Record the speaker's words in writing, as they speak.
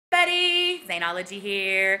Zaneology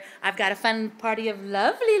here. I've got a fun party of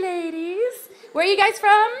lovely ladies. Where are you guys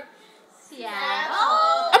from? Seattle.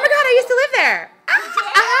 Oh my God, I used to live there.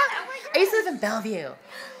 I used to live in Bellevue.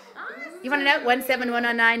 You want to know?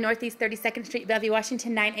 17109 Northeast 32nd Street, Bellevue,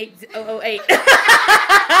 Washington, 98008.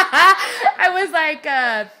 I was like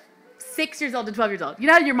 6 years old to 12 years old. You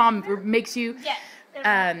know how your mom makes you,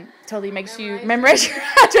 totally makes you memorize your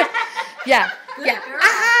address? Yeah.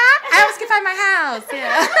 I always can find my house.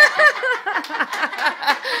 Yeah.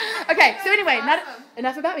 Okay, so anyway, not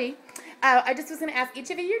enough about me. I just was going to ask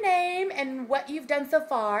each of you your name and what you've done so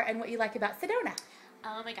far and what you like about Sedona.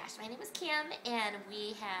 Oh my gosh, my name is Kim, and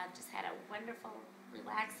we have just had a wonderful,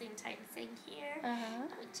 relaxing time staying here.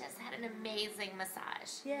 We just had an amazing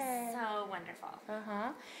massage. Yay. So wonderful.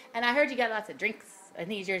 And I heard you got lots of drinks. I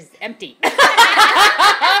think yours is empty.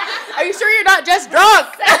 Are you sure you're not just drunk?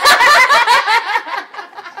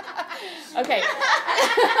 Okay.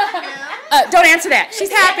 Don't answer that. She's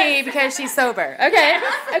happy because she's sober. Okay.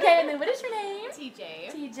 Okay, and then what is your name? TJ.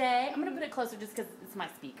 TJ. I'm going to put it closer just because it's my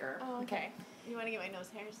speaker. Oh, okay. You want to get my nose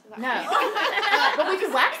hairs? No. But we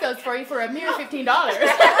can wax those for you for a mere $15.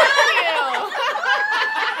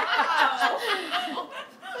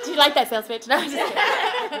 Do you like that sales pitch? No, I'm just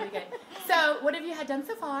kidding. Really good. So, what have you had done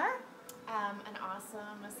so far? An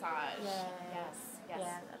awesome massage. Yes.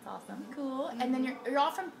 Yeah, that's awesome. Cool. And then you're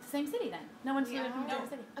all from the same city then? No one's from the same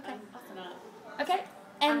city? Okay. Okay.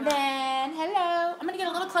 And then, hello. I'm going to get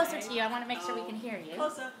a little closer to you. I want to make sure we can hear you.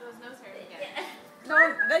 Close up those nose hairs again. No,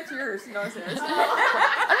 that's yours, nose hairs.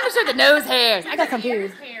 I'm going to show the nose hairs. I got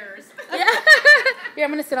confused. Hairs. Yeah. Here,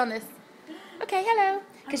 I'm going to sit on this. Okay, hello.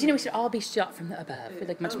 Because, we should all be shot from the above. We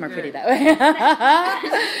look much more pretty that way.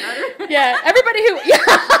 Yeah, everybody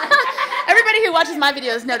who watches my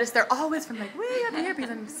videos notice they're always from like way up here because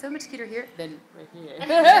I'm so much cuter here than right here.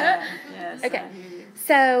 Yes. Okay.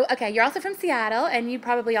 So, you're also from Seattle, and you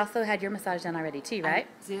probably also had your massage done already too, right?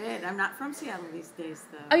 I did. I'm not from Seattle these days,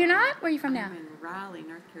 though. Oh, you're not? Where are you from now? I'm in Raleigh,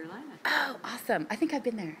 North Carolina. Oh, awesome. I think I've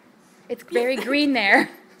been there. It's very green there.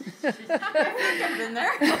 I've been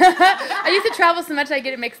there. I used to travel so much I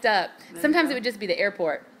get it mixed up. Sometimes it would just be the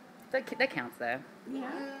airport. That counts, though. Yeah.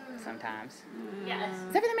 Sometimes. Yes.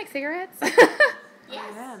 Is that where they make cigarettes?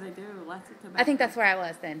 Yeah, they do. Lots of tobacco. I think that's where I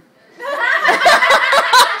was then.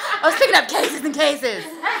 I was picking up cases and cases.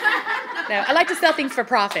 No, I like to sell things for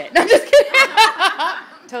profit. No, I'm just kidding.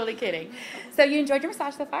 Totally kidding. So you enjoyed your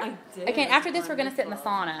massage so far? I did. Okay, after this we're going to sit in the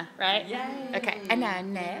sauna, right? Yay. Okay, and now,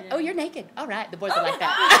 oh, you're naked. All right, the boys will like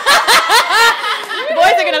that. The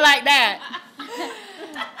boys are going to like that.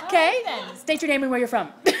 Okay, state your name and where you're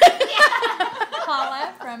from.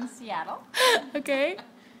 Paula from Seattle. Okay.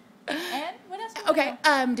 And what else? Okay,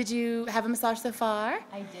 did you have a massage so far?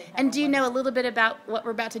 I did. And do you know a little bit about what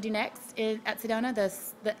we're about to do next at Sedona,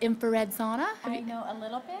 the infrared sauna? I know a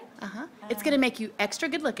little bit. It's going to make you extra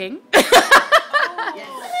good looking.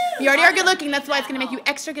 You already are good looking, that's why it's going to make you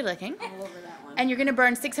extra good looking. All over that one. And you're going to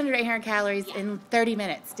burn 600 to 800 calories in 30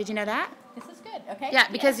 minutes. Did you know that? This is good. Okay. Yeah,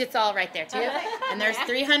 because it's all right there, too. And there's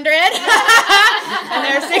 300. And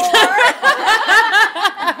there's 600.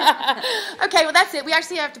 Okay, well, that's it. We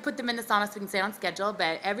actually have to put them in the sauna so we can stay on schedule.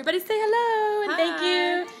 But everybody say hello and thank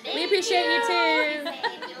you. We appreciate you, too.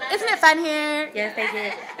 Isn't it fun here? Yes, thank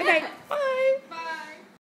you. Okay, bye.